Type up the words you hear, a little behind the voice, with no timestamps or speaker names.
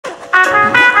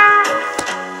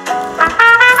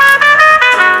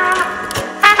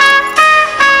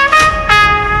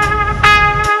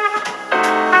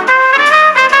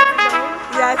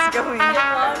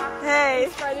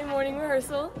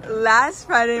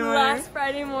morning. Last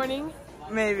Friday morning.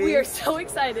 Maybe. We are so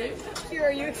excited. Here,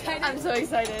 are you excited? I'm so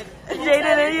excited.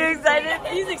 Jaden, are you excited?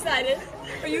 He's excited.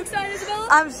 Are you excited, Isabella?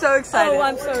 I'm so excited. Oh,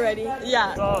 I'm so ready.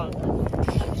 Yeah. What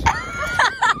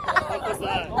was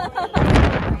that?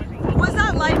 Was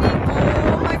that lightning?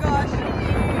 Oh my gosh.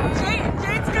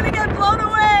 Jade's gonna get blown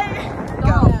away.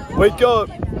 Go. Wake up!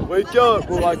 Wake up!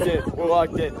 We're locked in. We're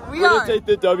locked in. We're gonna take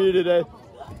the W today.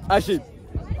 Actually,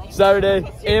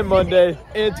 Saturday and Monday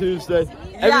and Tuesday.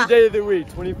 Every day of the week,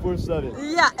 24/7.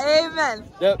 Yeah, amen.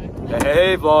 Yep.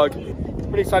 Hey, vlog.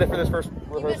 Pretty excited for this first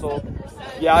rehearsal.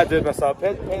 Yeah, I did mess up.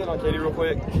 Paint it on Katie real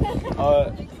quick.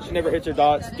 She never hits her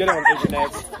dots. Get it on Asia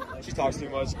next. She talks too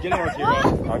much. Get it on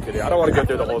Kira. I'm kidding. I don't want to go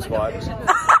through the whole squad.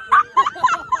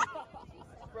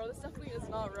 Bro, this definitely is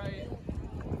not right.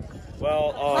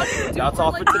 Well, that's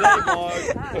all for today,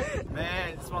 vlog.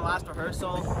 Man, this is my last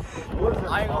rehearsal.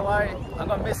 I ain't gonna lie, I'm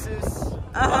gonna miss this.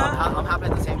 I'm happy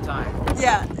at the same time.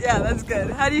 Yeah, that's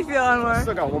good. How do you feel, Anwar?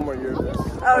 Still got one more year of this.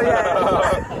 Oh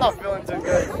yeah. I'm not feeling too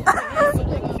good.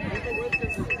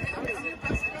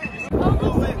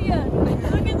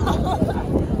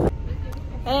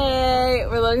 Hey,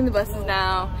 we're loading the buses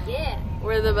now. Yeah.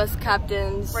 We're the bus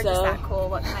captains. We're just that cool,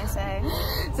 what can I say?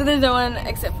 So there's no one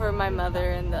except for my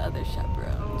mother and the other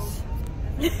chaperones.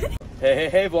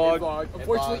 Hey, vlog.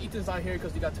 Unfortunately, Ethan's not here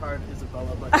because he got tired of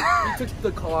Isabella, but he took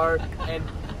the car, and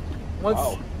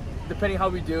once, depending how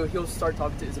we do, he'll start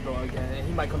talking to Isabella again, and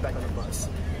he might come back on the bus.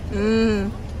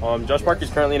 Josh Park is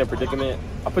currently in a predicament.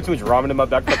 I put too much ramen in my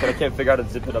backpack and I can't figure out how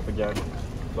to zip it up again.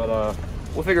 But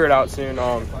we'll figure it out soon.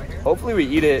 Hopefully we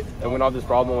eat it and we don't have this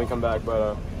problem when we come back.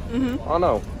 But I don't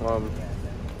know.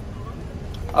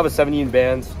 I have a 17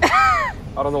 bands. I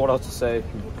don't know what else to say.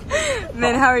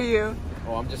 Man, how are you?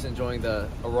 Oh, I'm just enjoying the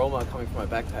aroma coming from my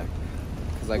backpack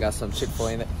because I got some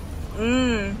Chick-fil-A in it.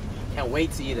 Can't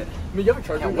wait to eat it. I mean, you have a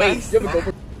charger. Can't wait. You have a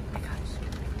GoPro.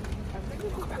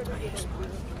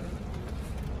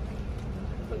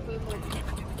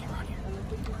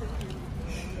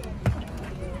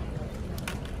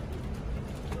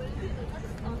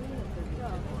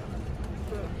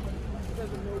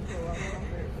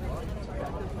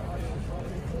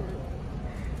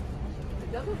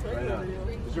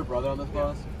 Is your brother on this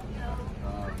bus?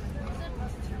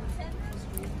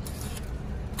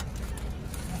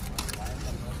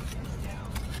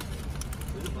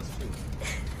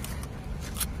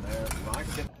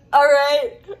 All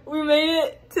right, we made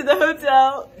it to the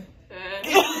hotel.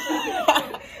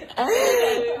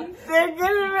 They're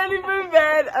getting ready for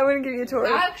bed. I'm gonna give you a tour.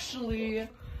 Actually,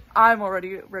 I'm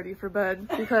already ready for bed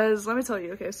because let me tell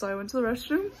you, okay, so I went to the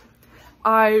restroom,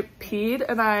 I peed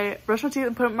and I brushed my teeth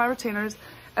and put up my retainers,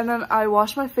 and then I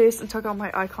washed my face and took out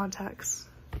my eye contacts.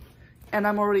 And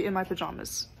I'm already in my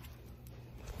pajamas.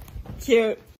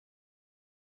 Cute.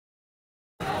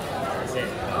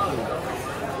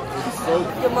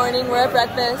 Good morning, we're at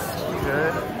breakfast.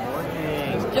 Good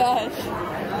morning. Josh.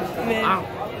 Man.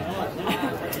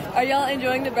 Are y'all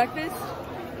enjoying the breakfast?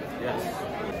 Yes.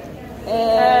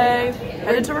 Hey.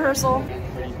 Headed to rehearsal.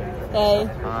 Hey.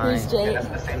 Who's Jake?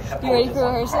 You ready for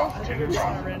rehearsal? Hey. We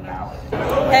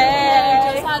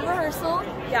just had rehearsal.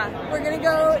 Yeah. We're gonna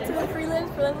go to the prelims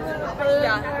for the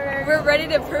Yeah. We're ready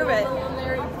to prove it.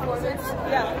 preliminary performance.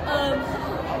 Yeah.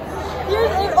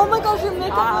 Here's oh my gosh, your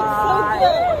makeup looks so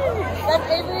good. That's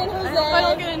Avery and Jose. I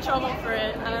don't get in trouble for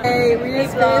it. Hey, we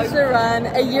just finished a run.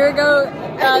 A year ago,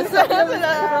 Sophia was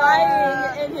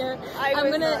crying in here.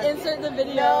 I'm gonna insert the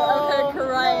video of her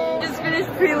crying. Just finished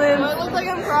prelims. It looks like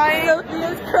I'm crying.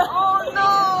 Sophia's crying. Oh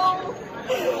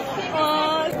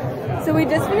no! So we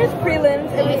just finished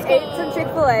prelims and we ate some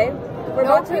Chick-fil-A. We're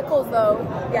No about to pickles though.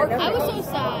 Yeah, no I was pickles.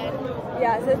 so sad.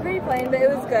 Yeah, so it's pretty plain, but it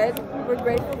was good. We're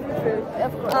grateful for the food.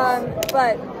 Of course.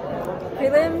 But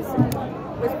prelims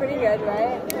was pretty good,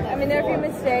 right? I mean, there are a few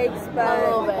mistakes, but A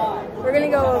little bit. we're gonna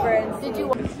go over and see. Did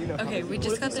you? Okay, we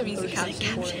just got the music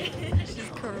caption. She's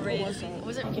crazy.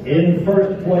 Was it? In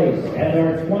first place at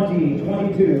our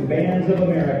 2022 Bands of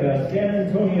America San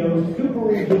Antonio Super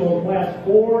Regional Class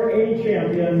 4A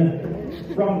champion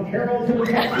from Carrollton,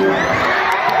 Texas.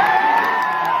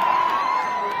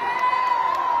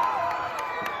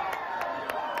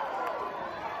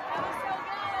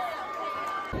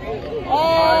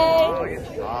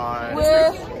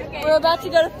 We're about to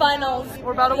go to finals.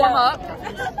 We're about to warm up.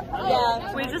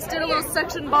 Yeah. We just did a little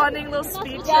section bonding, little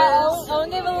speeches. Yeah, Owen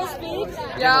gave a little speech.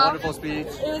 Yeah. Wonderful speech.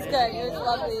 It was good. It was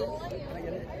lovely.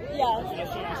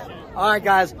 Yeah. Alright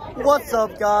guys, what's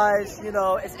up guys? You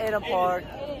know, it's Adam Park.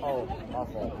 Oh, my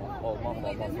fault.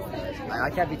 I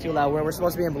can't be too loud. We're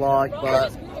supposed to be in vlog,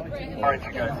 but... Alright,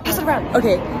 you guys.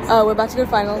 Okay, we're about to go to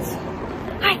finals.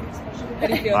 Hi. How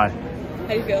do you feel? Hi.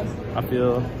 do you feel? I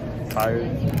feel tired,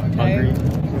 hungry.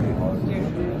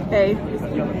 Hey.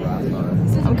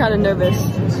 I'm kind of nervous.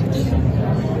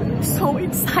 So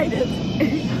excited.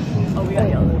 Oh, we got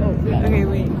yelled. Okay,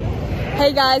 wait.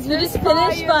 Hey guys, we just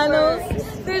finished finals.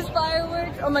 There's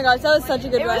fireworks. Oh my gosh, that was such a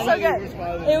good run. It was so good.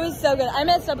 It was so good. I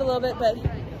messed up a little bit, but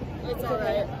it's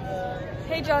alright.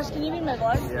 Hey Josh, can you be in my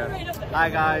vlog? Yeah. Hi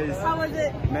guys. How was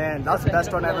it? Man, that's the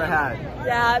best run I ever had.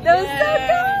 Yeah, that was so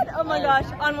good. Oh my gosh.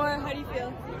 Anwar, how do you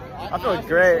feel? I feel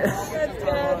great. That's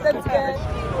good. That's good.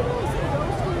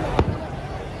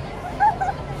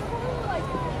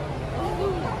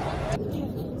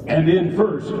 And in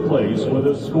first place with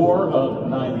a score of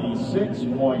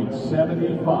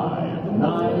 96.75,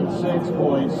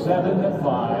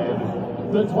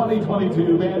 96.75, the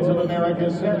 2022 Bands of America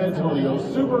San Antonio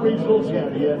Super Regional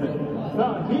Champion,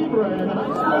 the Hebron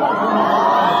High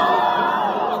School.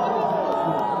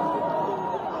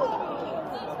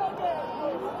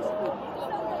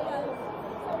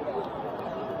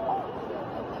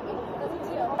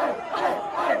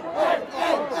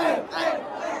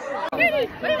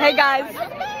 Hey guys.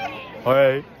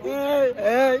 Hey. Hey.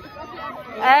 Hey.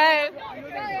 Hey.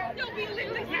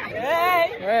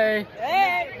 Hey.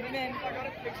 Hey.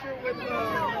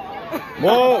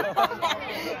 Whoa.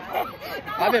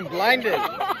 I've been blinded.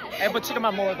 Hey, but check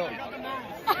out more though.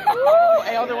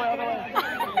 Hey, other way, other way.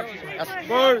 That's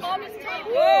first. Sean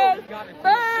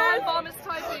Bomb is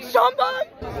typing. Sean Bomb.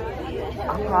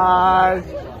 Hi.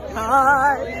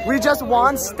 Hi. We just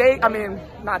won state. I mean,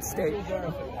 not state.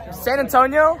 San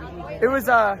Antonio. It was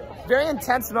a very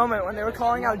intense moment when they were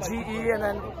calling out GE, and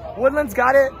then Woodlands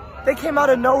got it. They came out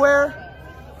of nowhere.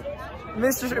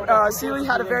 Mr. Seeley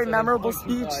had a very memorable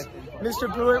speech. Mr.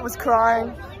 Blewett was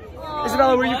crying.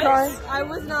 Isabella, were you crying? I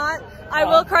was not. I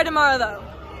will cry tomorrow though.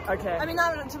 Okay. I mean,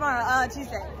 not tomorrow.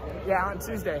 Tuesday. Yeah, on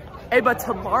Tuesday. Hey, but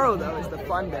tomorrow though is the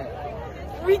fun day.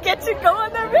 We get to go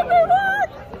on the river walk.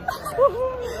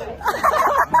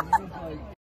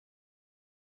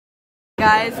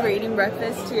 Guys, we're eating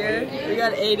breakfast here. We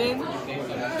got Aiden. I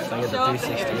get the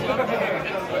 360.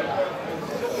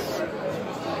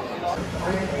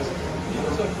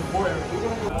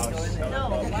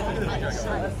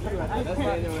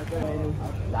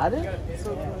 That is? It's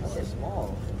so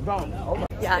small.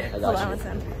 Yeah, hold on one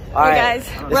second. All right, guys,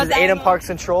 this is Aiden Parks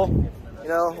Control. You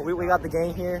know, we got the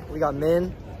gang here. We got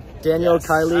Min, Daniel,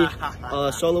 Kylie,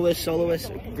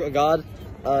 soloist, God,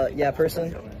 yeah,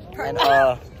 person, and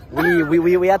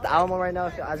we at the Alamo right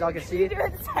now, as y'all can see.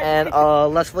 And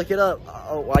let's flick it up.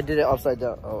 Oh, I did it upside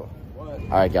down. Oh. All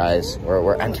right, guys,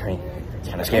 we're entering. It's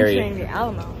kind of scary. Entering the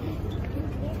Alamo.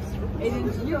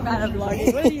 Aiden, you're bad at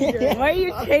vlogging. What are you doing? Why are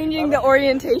you changing the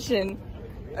orientation?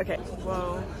 Okay.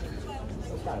 Whoa.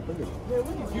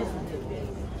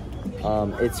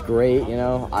 It's great, you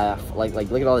know. I like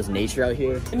look at all this nature out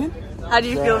here. How do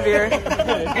you feel, Veer?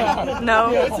 No.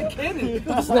 It's a cannon.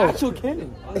 It's an actual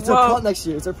cannon. It's a prop next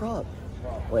year. It's a prop.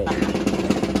 Wait. I'm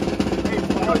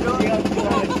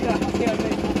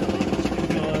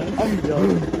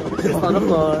done. It's not a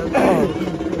fun.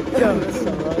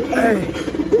 Hey.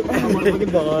 I'm looking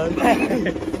fun.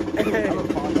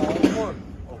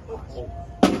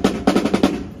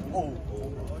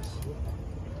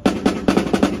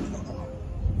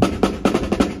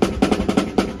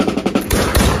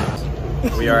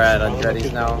 We are at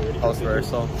Andretti's now, post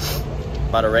rehearsal.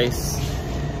 About a race.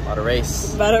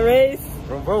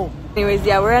 Boom, boom. Anyways,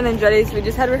 yeah, we're at Andretti's. We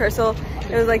just had rehearsal.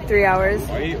 It was like 3 hours.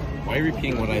 Why are you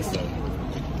repeating what I said?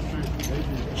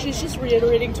 She's just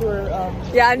reiterating to her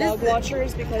vlog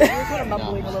watchers because you were kind of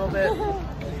mumbling a little bit.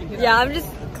 Yeah, I'm just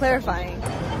clarifying.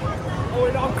 Oh,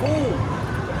 and I'm cool.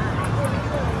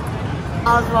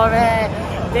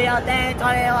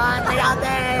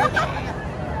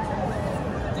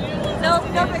 No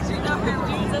picture, no camera.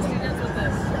 Let's do this with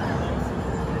this.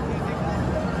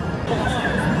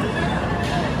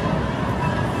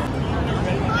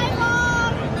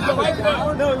 No, let's do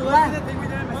the thing we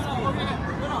did.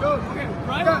 Go, okay,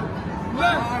 right,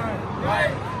 left,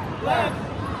 right, left,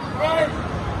 right,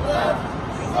 left,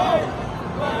 right,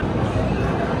 left.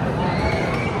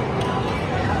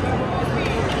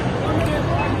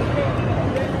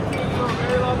 For a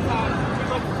very long time, we'd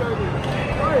like to show you.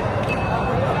 Right.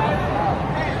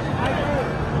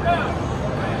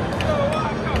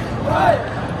 Right,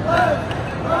 left,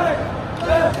 right,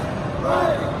 left,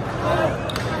 right,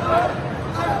 left, right.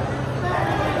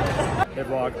 Hey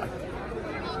vlog,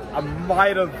 I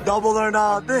might have Double or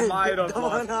nothing. Might have Double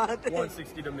or lost nothing.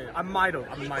 160 to Min. I might have.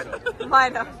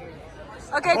 Mine.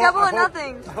 Okay, double or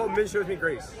nothing. I hope Min shows me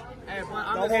grace. Hey,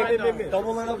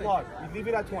 double or no vlog. You leave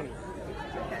it at 20.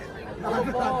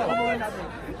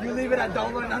 You leave it at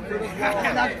double or nothing.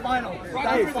 And that's final.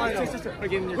 That's final. Wait,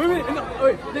 no,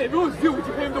 wait, everyone's deal. Would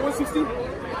you pay him the 160? No,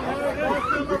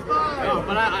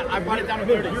 but I brought it down to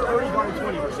 30. You're already brought it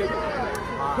 20. We're shaking.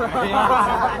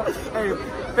 Hey,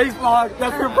 face vlog,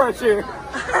 that's your pressure.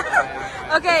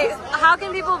 Okay, how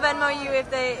can people Venmo you if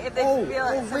they feel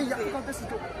it? Wait, I forgot this is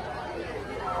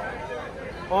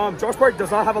Josh Park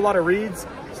does not have a lot of reads,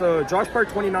 so Josh Park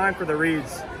 29 for the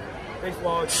reads. Face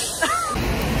vlog.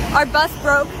 Our bus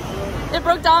broke. It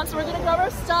broke down, so we're gonna grab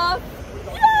our stuff.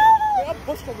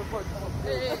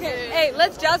 Okay, hey,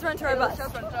 let's jazz run to our bus.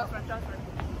 Jazz run.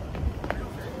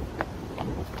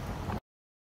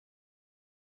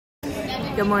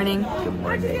 Good morning.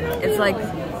 It's like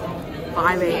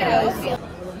 5 a.m.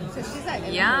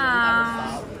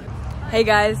 Yeah. Hey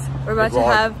guys, we're about to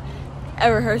have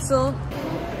a rehearsal.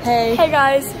 Hey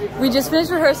guys, we just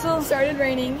finished rehearsal. It started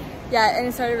raining. Yeah, and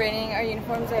it started raining. Our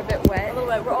uniforms are a bit wet. A little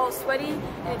wet. We're all sweaty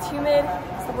and it's humid.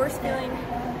 It's the worst feeling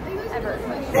ever.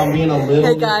 I'm being a little.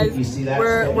 Hey guys,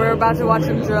 we're about to watch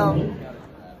them drill.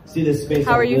 See this space.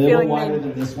 How are you feeling, wider man?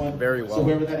 than this one. Very well. So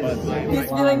wherever that is, He's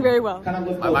feeling very well. kind of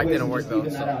look My mic didn't both work ways and though,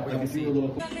 just even so that out. we Like, can if you see. were a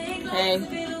little-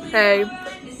 Hey,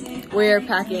 we're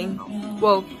packing.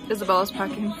 Well, Isabella's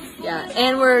packing. Yeah,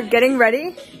 and we're getting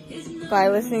ready by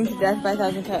listening to Death by a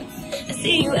Thousand Cuts. I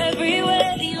see you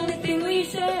everywhere. The only thing we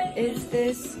share is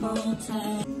this small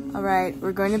town. All right,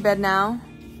 we're going to bed now.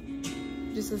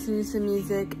 Just listening to some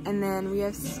music, and then we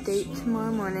have state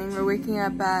tomorrow morning. We're waking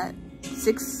up at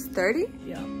 6:30?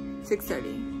 Yeah.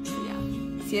 6:30. So yeah,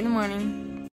 see you in the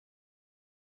morning.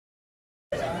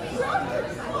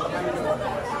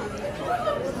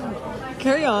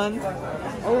 Carry on.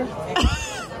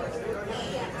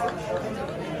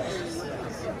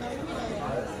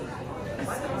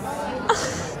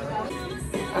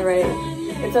 All right,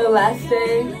 it's our last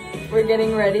day. We're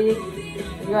getting ready.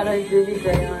 We got our groovy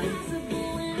gray on.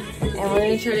 And we're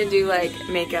gonna try to do like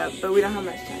makeup, but we don't have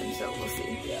much time, so we'll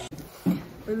see.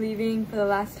 We're leaving for the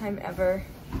last time ever.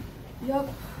 Yup.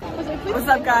 What's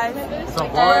up, guys? What's up,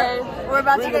 Hey, we're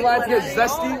about to get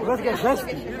zesty. Let's get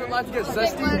zesty. We're about to get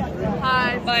zesty.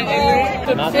 Hi. Bye.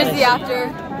 Here's the after.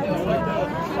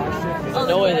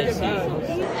 No way they see.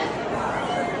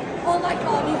 Oh my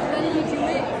god, he's ready to do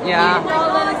it. Yeah.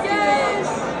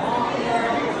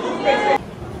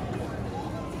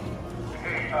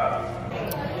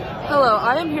 Hello,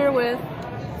 I am here with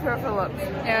Sarah Phillips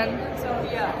and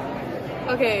Sophia.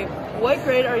 Okay, what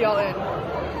grade are y'all in?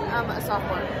 A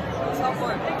sophomore.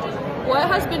 Sophomore. What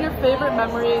has been your favorite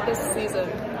memory this season?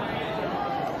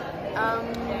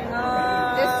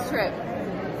 This trip.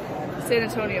 San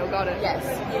Antonio, got it. Yes.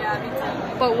 Yeah, me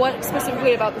too. But what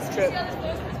specifically about this trip?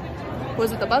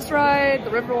 Was it the bus ride,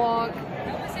 the river walk?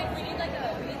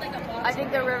 I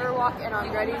think the river walk and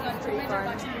Andretti's was pretty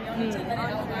fun.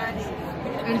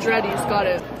 Andretti's, got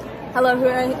it. Hello, who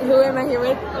am I here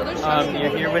with?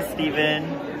 You're here with Steven.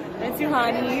 And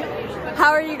Suhani.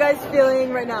 How are you guys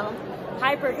feeling right now?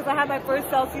 Hyper, because I had my first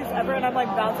Celsius ever and I'm like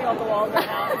bouncing off the walls right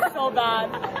now. It's so bad.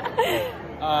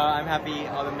 I'm happy.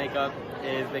 All the makeup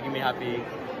is making me happy.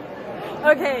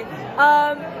 Okay,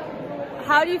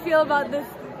 how do you feel about this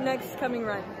next coming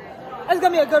run? It's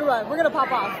gonna be a good run. We're gonna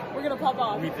pop off. We're gonna pop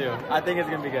off. Me too. I think it's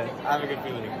gonna be good. I have a good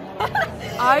feeling.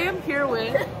 I am here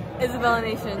with Isabella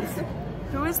Nations.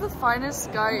 who is the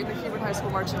finest guy in the Hebron High School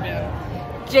marching band?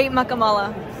 Jake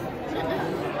Makamala.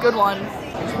 Good one.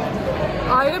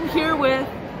 I am here with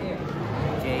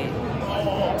Jade.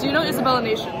 Do you know Isabella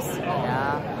Nations?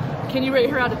 Yeah. Can you rate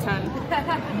her out of 10?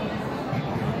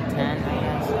 10, I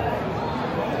guess.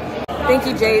 Thank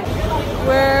you, Jade.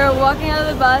 We're walking out of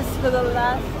the bus for the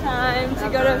last time to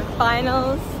go to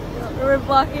finals. We're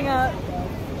walking up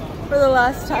for the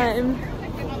last time.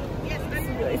 It's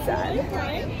really sad.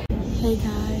 Hey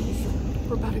guys,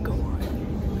 We're about to go on.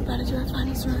 we're about to do our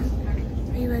finals run.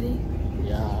 Are you ready?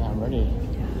 Yeah, I'm ready.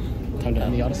 Time to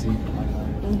end the Odyssey.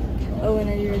 Owen,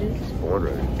 are you ready? Born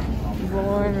ready.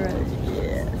 Born ready,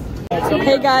 yeah.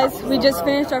 Hey guys, we just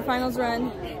finished our finals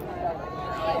run.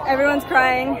 Everyone's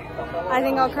crying. I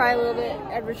think I'll cry a little bit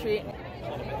at retreat.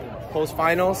 Post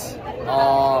finals.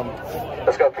 My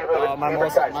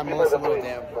mullet's a little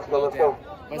damp. But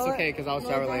it's okay because I'll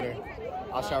shower later.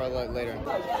 Later.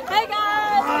 Hey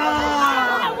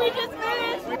guys! We just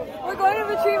finished! We're going to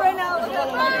retreat right now. Let's go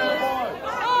finals!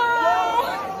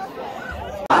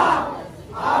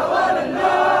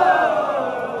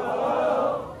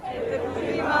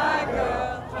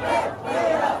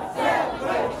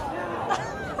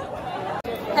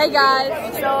 Hey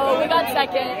guys, so we got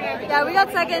second. Yeah, we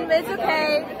got second, but it's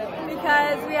okay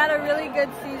because we had a really good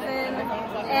season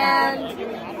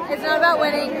and It's not about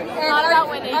winning. And Not about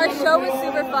winning. Our show was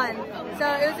super fun. So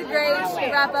it was a great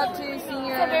wrap up to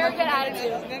senior. It's a very good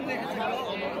attitude.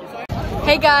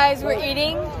 Hey guys, we're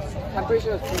eating I'm pretty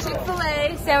sure it's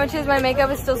Chick-fil-A sandwiches. My makeup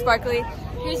is still sparkly.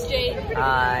 Here's Jade.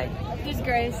 Hi. Here's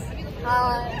Grace.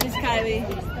 Here's Kylie.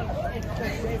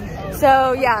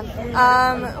 So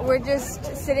yeah, we're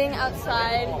just sitting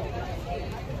outside.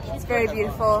 It's very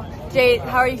beautiful. Jade,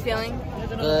 how are you feeling?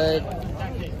 Good.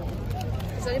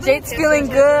 Jade's feeling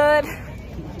good.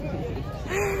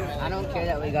 I don't care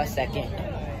that we got second.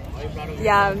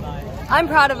 Yeah, I'm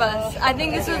proud of us. I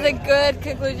think this was a good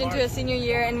conclusion to a senior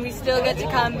year, and we still get to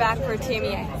come back for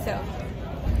TMEA. So,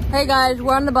 hey guys,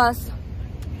 we're on the bus.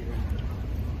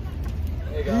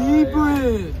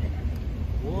 Hebron!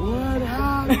 What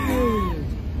happened?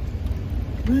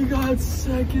 We got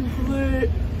second place.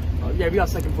 Yeah, we got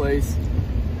second place.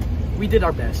 We did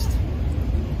our best.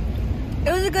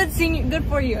 It was a good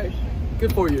 4 years.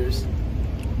 Good 4 years.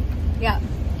 Yeah.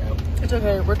 It's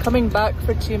okay. We're coming back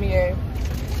for TMEA.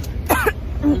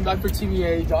 Coming back for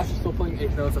TMEA. Josh is still playing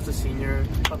 8 notes as a senior.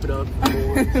 Up it up.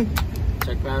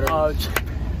 Check pattern.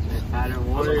 Check pattern.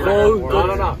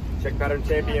 No. Check pattern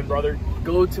champion, brother.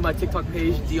 Go to my TikTok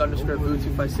page,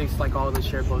 D_Boo256. Like all the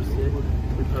share posts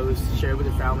we post. Share it with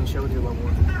your family. Share it with your loved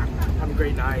ones. Have a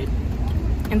great night.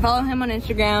 And follow him on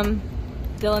Instagram,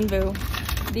 Dylan Boo.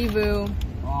 D-Boo.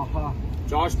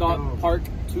 Josh Park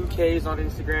 2Ks on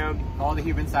Instagram. All the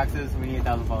Hebron saxes, we need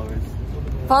 8,000 followers.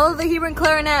 Follow the Hebron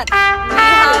Clarinet. We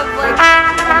have like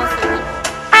almost